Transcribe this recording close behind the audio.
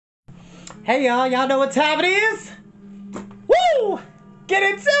Hey y'all know what time it is? Woo! Get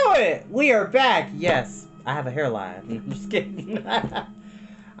into it! We are back. Yes, I have a hairline. I'm just kidding.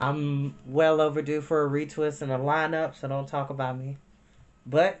 I'm well overdue for a retwist and a lineup, so don't talk about me.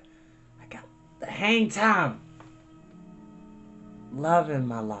 But I got the hang time. Loving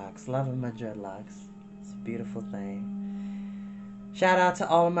my locks, loving my dreadlocks. It's a beautiful thing. Shout out to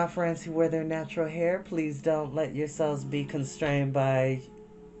all of my friends who wear their natural hair. Please don't let yourselves be constrained by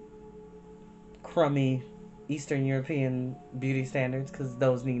crummy Eastern European beauty standards, because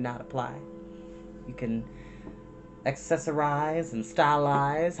those need not apply. You can accessorize and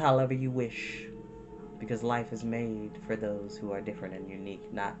stylize however you wish, because life is made for those who are different and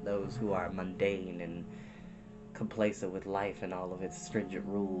unique, not those who are mundane and complacent with life and all of its stringent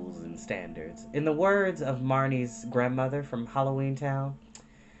rules and standards. In the words of Marnie's grandmother from Halloween Town,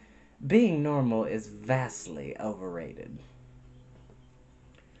 being normal is vastly overrated.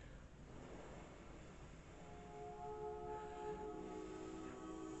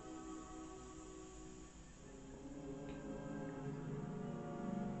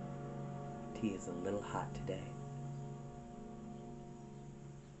 Tea is a little hot today.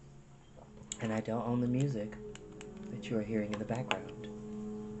 And I don't own the music that you are hearing in the background.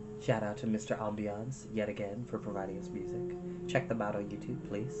 Shout out to Mr. Ambiance yet again for providing us music. Check them out on YouTube,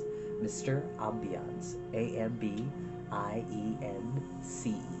 please. Mr. Ambiance. Ambience.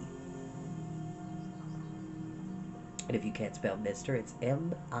 And if you can't spell Mr., it's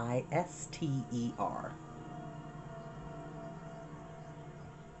Mister.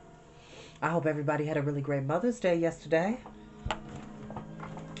 I hope everybody had a really great Mother's Day yesterday.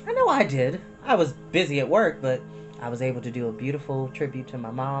 I know I did. I was busy at work, but I was able to do a beautiful tribute to my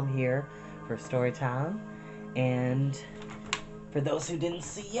mom here for Storytime. And for those who didn't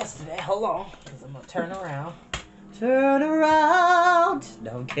see yesterday, hold on, because I'm going to turn around. Turn around!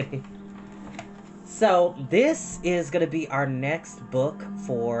 No, I'm kidding. So, this is going to be our next book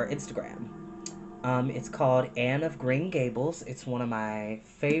for Instagram. It's called Anne of Green Gables. It's one of my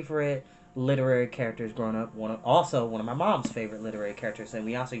favorite literary characters growing up. Also one of my mom's favorite literary characters, and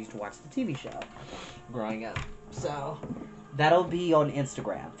we also used to watch the TV show growing up. So that'll be on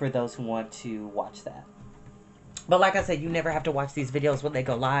Instagram for those who want to watch that. But like I said, you never have to watch these videos when they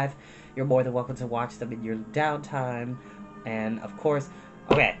go live. You're more than welcome to watch them in your downtime. And of course,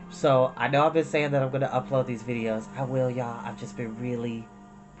 okay, so I know I've been saying that I'm going to upload these videos. I will, y'all. I've just been really,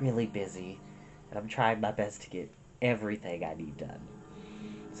 really busy, and I'm trying my best to get everything I need done.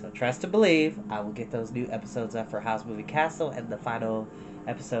 So trust and believe, I will get those new episodes up for House Moving Castle and the final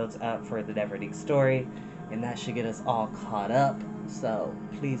episodes up for The Neverending Story. And that should get us all caught up. So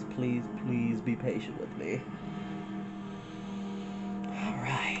please, please, please be patient with me.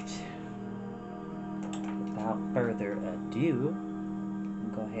 Alright. Without further ado,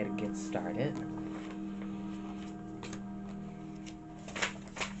 we'll go ahead and get started.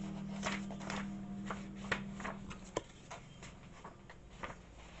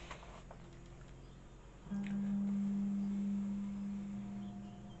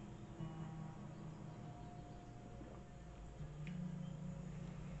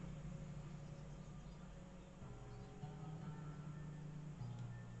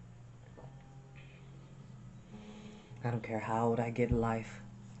 I don't care how old I get in life,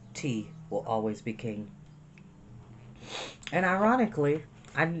 tea will always be king. And ironically,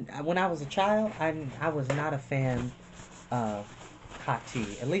 when I was a child, I was not a fan of hot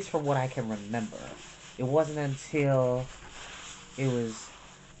tea, at least from what I can remember. It wasn't until it was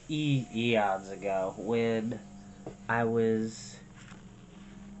eons ago when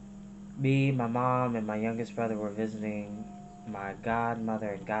me, my mom, and my youngest brother were visiting my godmother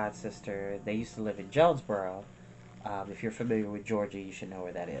and godsister. They used to live in Jonesboro. If you're familiar with Georgia, you should know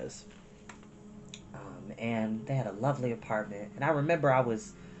where that is. And they had a lovely apartment. And I remember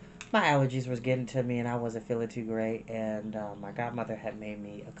my allergies was getting to me and I wasn't feeling too great. And my godmother had made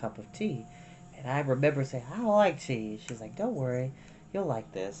me a cup of tea. And I remember saying, I don't like tea. She's like, don't worry, you'll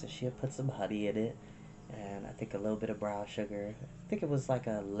like this. And she had put some honey in it. And I think a little bit of brown sugar. I think it was like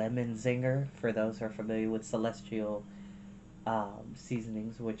a lemon zinger for those who are familiar with Celestial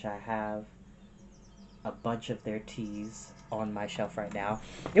seasonings, which I have a bunch of their teas on my shelf right now.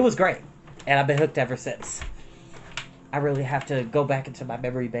 It was great, and I've been hooked ever since. I really have to go back into my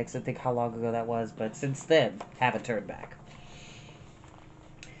memory banks and think how long ago that was, but since then, haven't turned back.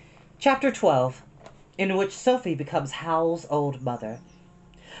 Chapter 12, in which Sophie becomes Howl's old mother.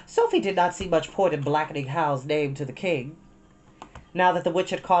 Sophie did not see much point in blackening Howl's name to the king, now that the witch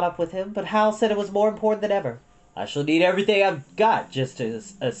had caught up with him, but Howl said it was more important than ever. I shall need everything I've got just to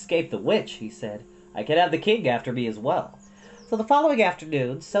escape the witch, he said. I can have the king after me as well. So the following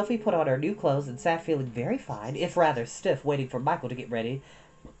afternoon, Sophie put on her new clothes and sat feeling very fine, if rather stiff, waiting for Michael to get ready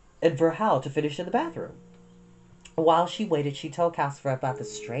and for Howl to finish in the bathroom. While she waited, she told Calcifer about the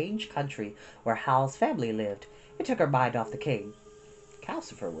strange country where Howl's family lived. It took her mind off the king.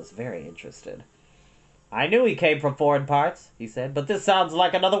 Calcifer was very interested. "I knew he came from foreign parts," he said, "but this sounds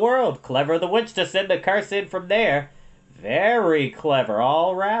like another world. Clever of the witch to send a curse in from there. Very clever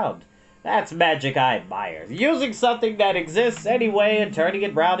all round. That's magic I admire. Using something that exists anyway and turning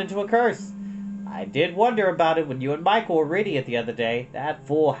it round into a curse. I did wonder about it when you and Michael were reading it the other day. That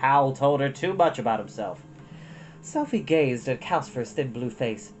fool Howl told her too much about himself." Sophie gazed at Calcifer's thin blue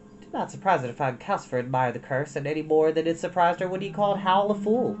face. It did not surprise her to find Calcifer admire the curse, and any more than it surprised her when he called Howl a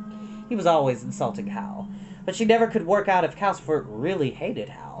fool. He was always insulting Howl, but she never could work out if Calcifer really hated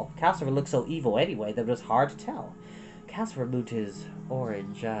Howl. Calcifer looked so evil anyway that it was hard to tell. Calcifer moved his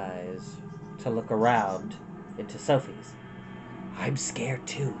orange eyes to look around into Sophie's. "I'm scared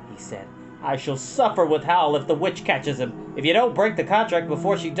too," he said. "I shall suffer with Howl if the witch catches him. If you don't break the contract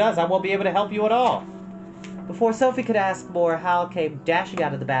before she does, I won't be able to help you at all." Before Sophie could ask more, Howl came dashing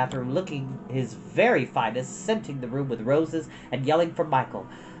out of the bathroom, looking his very finest, scenting the room with roses and yelling for Michael.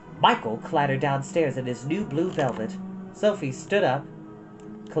 Michael clattered downstairs in his new blue velvet. Sophie stood up,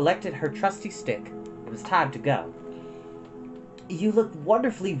 collected her trusty stick. It was time to go. "You look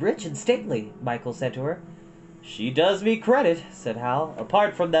wonderfully rich and stately," Michael said to her. "She does me credit," said Howl,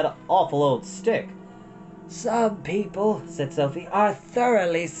 "apart from that awful old stick." "Some people," said Sophie, "are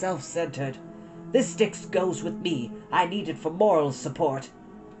thoroughly self-centered. This stick goes with me. I need it for moral support."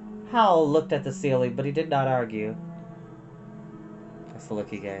 Howl looked at the ceiling, but he did not argue. That's the look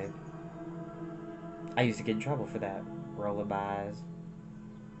he gave. I used to get in trouble for that. Rolling my eyes.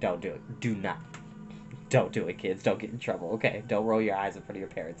 Don't do it. Do not. Don't do it, kids. Don't get in trouble, okay? Don't roll your eyes in front of your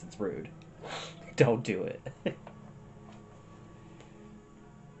parents. It's rude. Don't do it.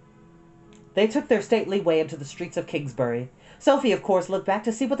 They took their stately way into the streets of Kingsbury. Sophie, of course, looked back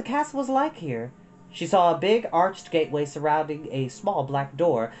to see what the castle was like here. She saw a big arched gateway surrounding a small black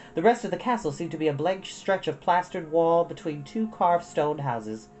door. The rest of the castle seemed to be a blank stretch of plastered wall between two carved stone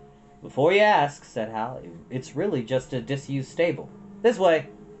houses. "Before you ask," said Hal, "it's really just a disused stable. This way."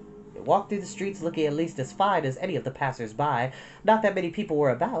 They walked through the streets looking at least as fine as any of the passers-by. Not that many people were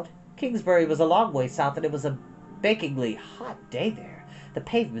about. Kingsbury was a long way south, and it was a bakingly hot day there. The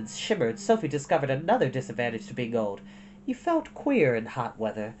pavements shimmered. Sophie discovered another disadvantage to being old. You felt queer in hot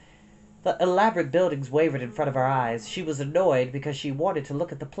weather. The elaborate buildings wavered in front of her eyes. She was annoyed because she wanted to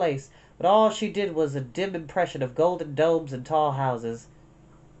look at the place, but all she did was a dim impression of golden domes and tall houses.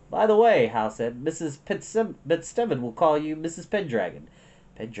 "By the way," Hal said, "Mrs. Fitzstephen will call you Mrs. Pendragon.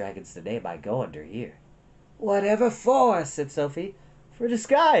 Pendragon's the name I go under here." "Whatever for?" said Sophie. "For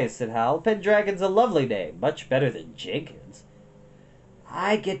disguise," said Hal. "Pendragon's a lovely name, much better than Jenkins."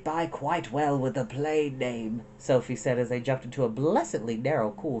 "I get by quite well with a plain name," Sophie said as they jumped into a blessedly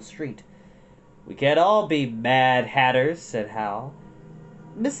narrow, cool street. "We can't all be Mad Hatters," said Hal.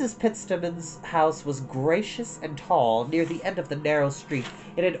 Mrs. Fitzstephen's house was gracious and tall. Near the end of the narrow street,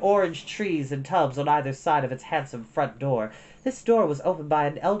 it had orange trees and tubs on either side of its handsome front door. This door was opened by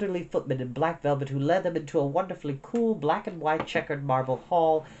an elderly footman in black velvet who led them into a wonderfully cool black and white checkered marble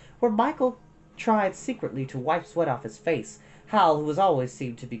hall where Michael tried secretly to wipe sweat off his face. Hal, who was always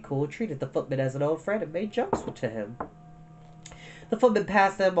seemed to be cool, treated the footman as an old friend and made jokes to him. The footman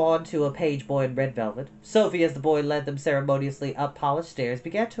passed them on to a page boy in red velvet. Sophie, as the boy led them ceremoniously up polished stairs,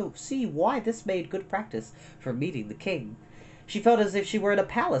 began to see why this made good practice for meeting the king. She felt as if she were in a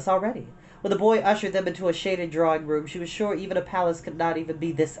palace already. When the boy ushered them into a shaded drawing room, she was sure even a palace could not even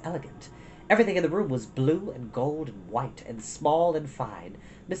be this elegant. Everything in the room was blue and gold and white and small and fine.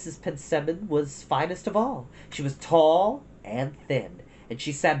 Mrs. Fitzstephen was finest of all. She was tall and thin, and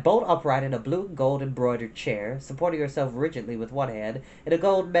she sat bolt upright in a blue and gold embroidered chair, supporting herself rigidly with one hand in a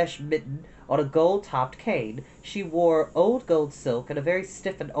gold mesh mitten on a gold-topped cane. She wore old gold silk in a very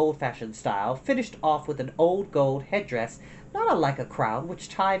stiff and old-fashioned style, finished off with an old gold headdress, not unlike a crown, which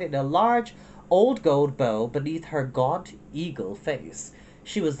tied in a large old gold bow beneath her gaunt eagle face.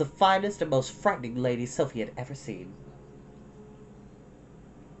 She was the finest and most frightening lady Sophie had ever seen.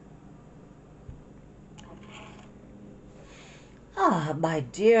 "Ah, my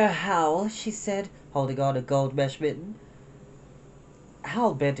dear Howl," she said, holding on a gold mesh mitten.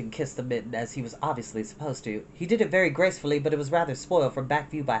 Howl bent and kissed the mitten, as he was obviously supposed to. He did it very gracefully, but it was rather spoiled from back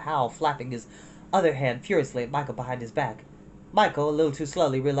view by Howl flapping his other hand furiously at Michael behind his back. Michael, a little too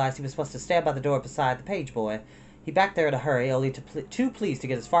slowly, realized he was supposed to stand by the door beside the page boy. He backed there in a hurry, only too pleased to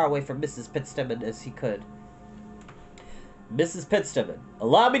get as far away from Mrs. Fitzstephen as he could. Mrs. Pitstubben,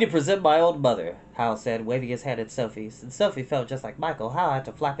 allow me to present my old mother, Hal said, waving his hand at Sophie. Since Sophie felt just like Michael, Hal had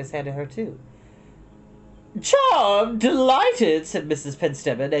to flap his hand at her, too. Charmed, delighted, said Mrs.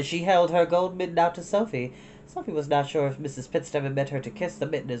 Pitstubben, as she held her gold mitten out to Sophie. Sophie was not sure if Mrs. Pitstubben meant her to kiss the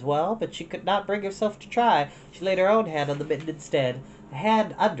mitten as well, but she could not bring herself to try. She laid her own hand on the mitten instead. The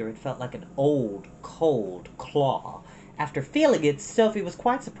hand under it felt like an old, cold claw. After feeling it, Sophie was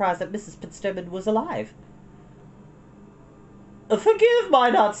quite surprised that Mrs. Pitstubben was alive. Forgive my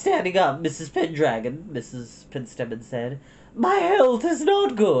not standing up, Mrs. Pendragon, Mrs. Pitstubben said. My health is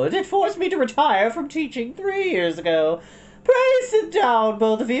not good. It forced me to retire from teaching 3 years ago. Pray sit down,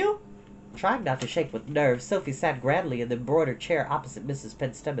 both of you. Trying not to shake with nerves, Sophie sat grandly in the embroidered chair opposite Mrs.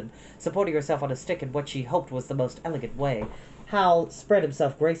 Pitstubben, supporting herself on a stick in what she hoped was the most elegant way. Hal spread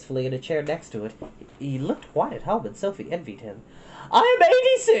himself gracefully in a chair next to it. He looked quite at home, and Sophie envied him. I am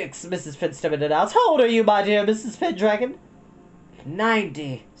 86, Mrs. Pitstubben announced. How old are you, my dear Mrs. Pendragon?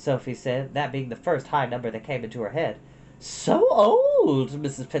 90, Sophie said, that being the first high number that came into her head. So old,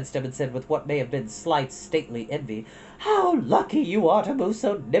 Mrs. Pitstubben said with what may have been slight stately envy. How lucky you are to move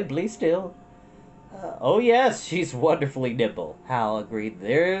so nimbly still. Oh, yes, she's wonderfully nimble, Hal agreed.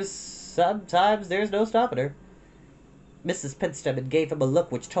 Sometimes there's no stopping her. Mrs. Pitstubben gave him a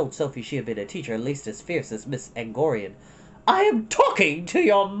look which told Sophie she had been a teacher at least as fierce as Miss Angorian. I am talking to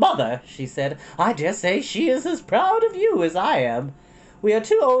your mother, she said. I dare say she is as proud of you as I am. We are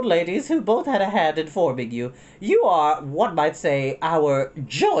two old ladies who both had a hand in forming you. You are, one might say, our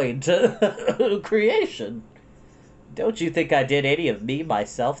joint creation. Don't you think I did any of me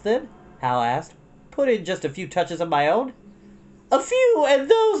myself, then? Hal asked. Put in just a few touches of my own? A few, and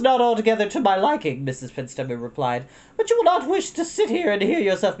those not altogether to my liking, Mrs. Pitstubben replied. But you will not wish to sit here and hear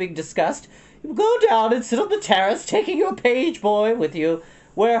yourself being discussed. You will go down and sit on the terrace, taking your page boy with you,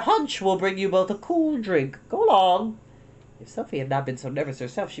 where Hunch will bring you both a cool drink. Go along. If Sophie had not been so nervous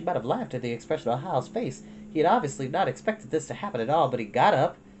herself, she might have laughed at the expression on Hal's face. He had obviously not expected this to happen at all, but he got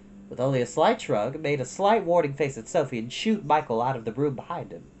up, with only a slight shrug, made a slight warning face at Sophie, and shooed Michael out of the room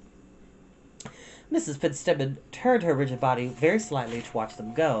behind him. Mrs. Pitstubben turned her rigid body very slightly to watch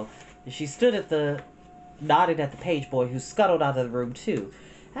them go. She stood nodding at the page boy, who scuttled out of the room too.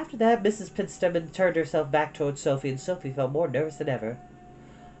 After that, Mrs. Pitstubben turned herself back towards Sophie, and Sophie felt more nervous than ever.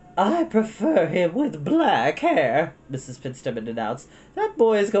 I prefer him with black hair, Mrs. Pitstubben announced. That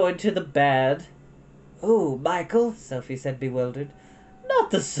boy is going to the bad. Oh, Michael, Sophie said, bewildered.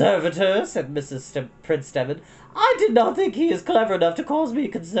 Not the servitor, said Mrs. Pitstubben. I did not think he is clever enough to cause me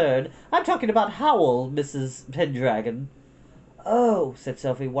concern. I'm talking about Howl, Mrs. Pendragon. Oh, said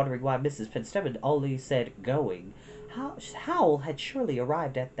Sophie, wondering why Mrs. Pitstubben only said going. Howl had surely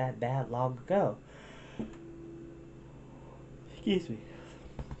arrived at that bad long ago. Excuse me.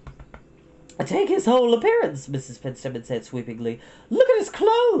 Take his whole appearance, Mrs. Pitstubben said sweepingly. Look at his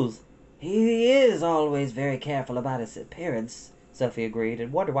clothes. He is always very careful about his appearance, Sophie agreed,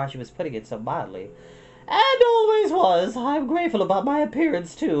 and wondered why she was putting it so mildly. And always was. I'm grateful about my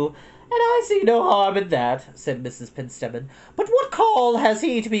appearance, too, and I see no harm in that, said Mrs. Pitstubben. But what call has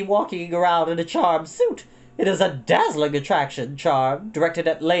he to be walking around in a charmed suit? It is a dazzling attraction, charm, directed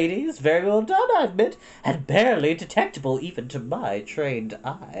at ladies, very well done, I admit, and barely detectable even to my trained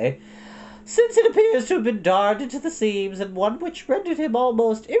eye. Since it appears to have been darned into the seams, and one which rendered him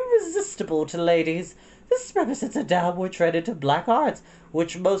almost irresistible to ladies, this represents a downward trend into black arts,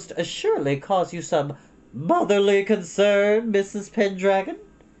 which most assuredly cause you some motherly concern, Mrs. Pendragon.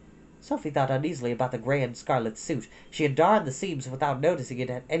 Sophie thought uneasily about the grey and scarlet suit. She had darned the seams without noticing it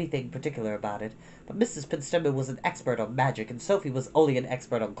had anything particular about it. But Mrs. Pitstubben was an expert on magic, and Sophie was only an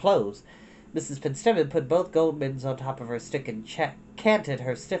expert on clothes. Mrs. Pitstubben put both gold mittens on top of her stick and canted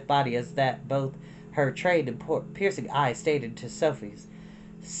her stiff body as that both her trained and piercing eyes stayed into Sophie's.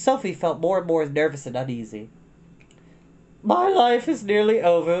 Sophie felt more and more nervous and uneasy. My life is nearly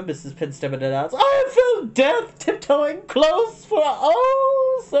over, Mrs. Pitstubben announced. I have felt death tiptoeing close for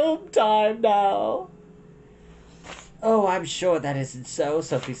some time now. Oh, I'm sure that isn't so,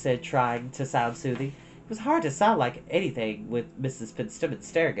 Sophie said, trying to sound soothing. It was hard to sound like anything with Mrs. Pitstubben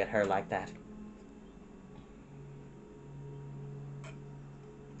staring at her like that.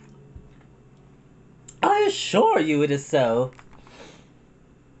 I assure you it is so,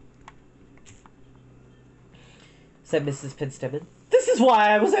 said Mrs. Pitstubben. This is why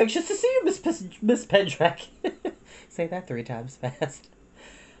I was anxious to see you, Miss Pendragon. Say that 3 times fast.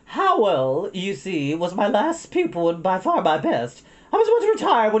 Howl, you see, was my last pupil and by far my best. I was about to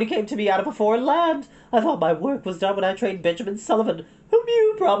retire when he came to me out of a foreign land. I thought my work was done when I trained Benjamin Sullivan, whom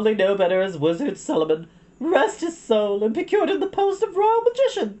you probably know better as Wizard Sullivan. Rest his soul, and procured him the post of royal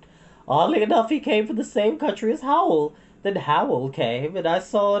magician. Oddly enough, he came from the same country as Howl. Then Howl came, and I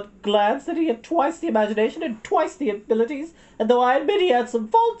saw at a glance that he had twice the imagination and twice the abilities, and though I admit he had some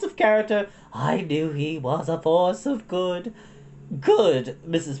faults of character, I knew he was a force of good. Good,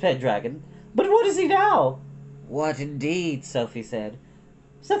 Mrs. Pendragon. But what is he now? What indeed? Sophie said.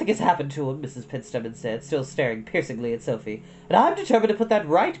 Something has happened to him, Mrs. Penstamen said, still staring piercingly at Sophie, and I'm determined to put that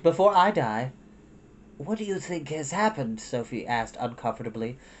right before I die. What do you think has happened? Sophie asked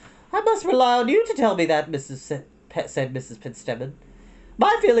uncomfortably. I must rely on you to tell me that, said Mrs. Penstamen.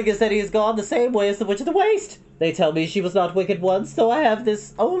 My feeling is that he has gone the same way as the Witch of the Waste. They tell me she was not wicked once, though I have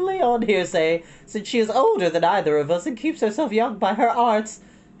this only on hearsay, since she is older than either of us and keeps herself young by her arts.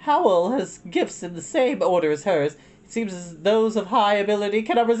 Howl has gifts in the same order as hers. It seems as those of high ability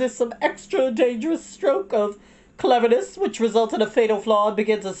cannot resist some extra dangerous stroke of cleverness, which results in a fatal flaw and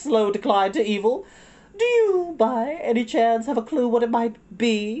begins a slow decline to evil. Do you, by any chance, have a clue what it might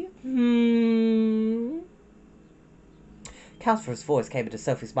be? Calcifer's voice came into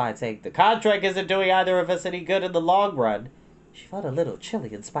Sophie's mind, saying, "The contract isn't doing either of us any good in the long run." She felt a little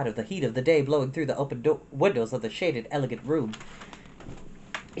chilly in spite of the heat of the day blowing through the open windows of the shaded, elegant room.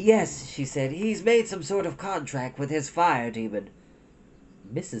 "Yes," she said, "he's made some sort of contract with his fire demon."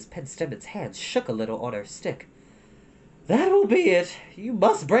 Mrs. Penstamen's hands shook a little on her stick. "That will be it. You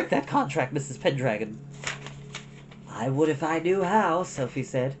must break that contract, Mrs. Pendragon." "I would if I knew how," Sophie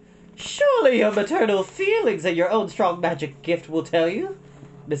said. "Surely your maternal feelings and your own strong magic gift will tell you,"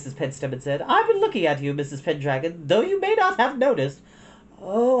 Mrs. Penstamen said. "I've been looking at you, Mrs. Pendragon, though you may not have noticed."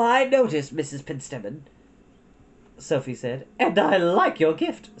 "Oh, I noticed, Mrs. Penstamen," Sophie said. "And I like your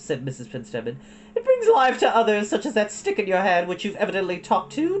gift," said Mrs. Penstamen. "It brings life to others, such as that stick in your hand, which you've evidently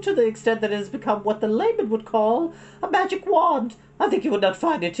talked to the extent that it has become what the layman would call a magic wand. I think you would not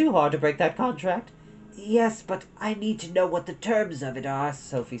find it too hard to break that contract." "Yes, but I need to know what the terms of it are,"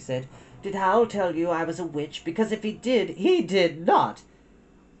 Sophie said. "Did Howl tell you I was a witch? Because if he did..." "He did not."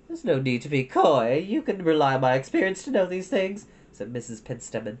 "There's no need to be coy. You can rely on my experience to know these things," said Mrs.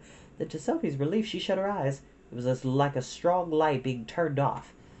 Penstamen. Then, to Sophie's relief, she shut her eyes. It was like a strong light being turned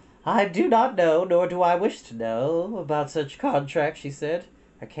off. "I do not know, nor do I wish to know, about such contracts," she said.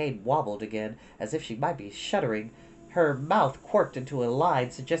 Her cane wobbled again, as if she might be shuddering. Her mouth quirked into a line,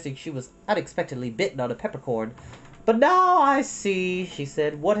 suggesting she was unexpectedly bitten on a peppercorn. "But now I see," she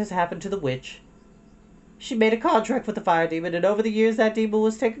said, "what has happened to the witch. She made a contract with the fire demon, and over the years that demon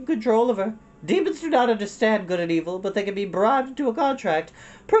was taking control of her. Demons do not understand good and evil, but they can be bribed into a contract,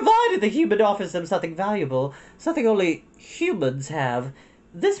 provided the human offers them something valuable, something only humans have.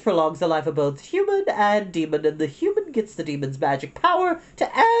 This prolongs the life of both human and demon, and the human gets the demon's magic power to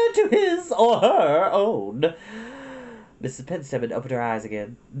add to his or her own." Mrs. Penstamen opened her eyes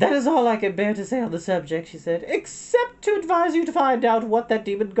again. "That is all I can bear to say on the subject," she said, "except to advise you to find out what that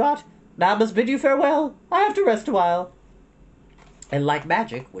demon got. Now I must bid you farewell. I have to rest a while." And like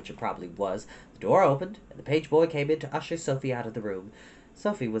magic, which it probably was, the door opened, and the page boy came in to usher Sophie out of the room.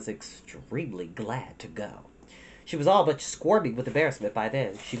 Sophie was extremely glad to go. She was all but squirming with embarrassment by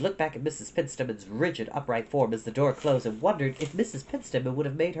then. She looked back at Mrs. Penstamen's rigid, upright form as the door closed and wondered if Mrs. Penstamen would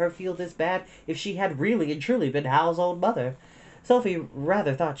have made her feel this bad if she had really and truly been Hal's own mother. Sophie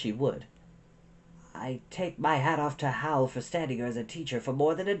rather thought she would. "I take my hat off to Howl for standing her as a teacher for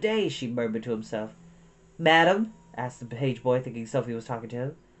more than a day," she murmured to herself. "Madam?" asked the page boy, thinking Sophie was talking to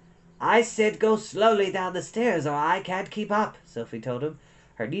him. "I said go slowly down the stairs or I can't keep up," Sophie told him.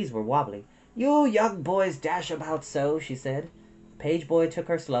 Her knees were wobbling. "You young boys dash about so," she said. The page boy took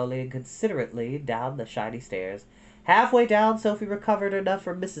her slowly and considerately down the shiny stairs. Halfway down, Sophie recovered enough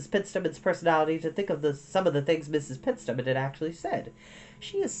from Mrs. Penstamen's personality to think of some of the things Mrs. Penstamen had actually said.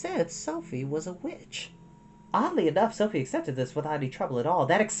 She had said Sophie was a witch. Oddly enough, Sophie accepted this without any trouble at all.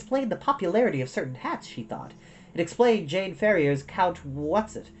 That explained the popularity of certain hats, she thought. It explained Jane Ferrier's Count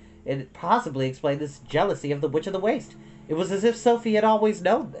Whatsit. It possibly explained this jealousy of the Witch of the Waste. It was as if Sophie had always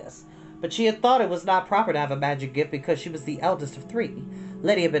known this. But she had thought it was not proper to have a magic gift because she was the eldest of three.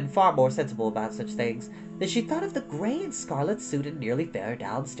 Letty had been far more sensible about such things. Then she thought of the gray and scarlet suit and nearly fell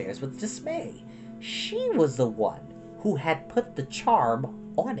downstairs with dismay. She was the one who had put the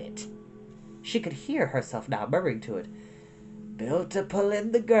charm on it. She could hear herself now murmuring to it. "Built to pull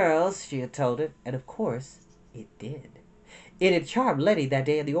in the girls," she had told it, and of course it did. It had charmed Letty that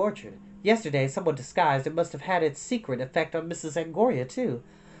day in the orchard. Yesterday, someone disguised it must have had its secret effect on Mrs. Angoria, too.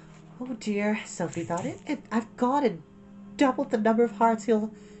 "Oh, dear," Sophie thought, I've gone and doubled the number of hearts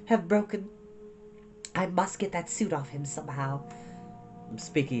he'll have broken. I must get that suit off him somehow." I'm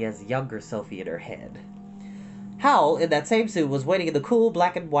speaking as younger Sophie in her head. Howl, in that same suit, was waiting in the cool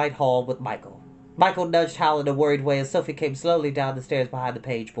black and white hall with Michael. Michael nudged Howl in a worried way as Sophie came slowly down the stairs behind the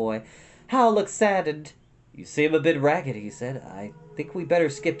page boy. Howl looked sad and You seem a bit ragged, he said. I think we better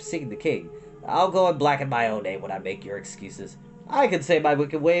skip seeing the king. I'll go and blacken my own name when I make your excuses. I can say my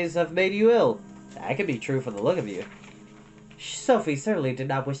wicked ways have made you ill. That can be true from the look of you. Sophie certainly did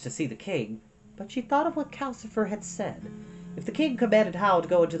not wish to see the king, but she thought of what Calcifer had said. If the king commanded Howl to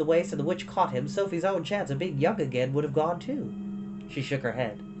go into the waste and the witch caught him, Sophie's own chance of being young again would have gone too. She shook her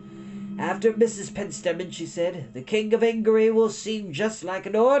head. After Mrs. Penstemon, she said, the king of Ingery will seem just like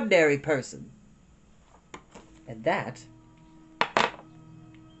an ordinary person. And that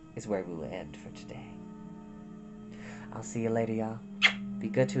is where we will end for today. I'll see you later, y'all. Be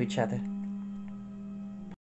good to each other.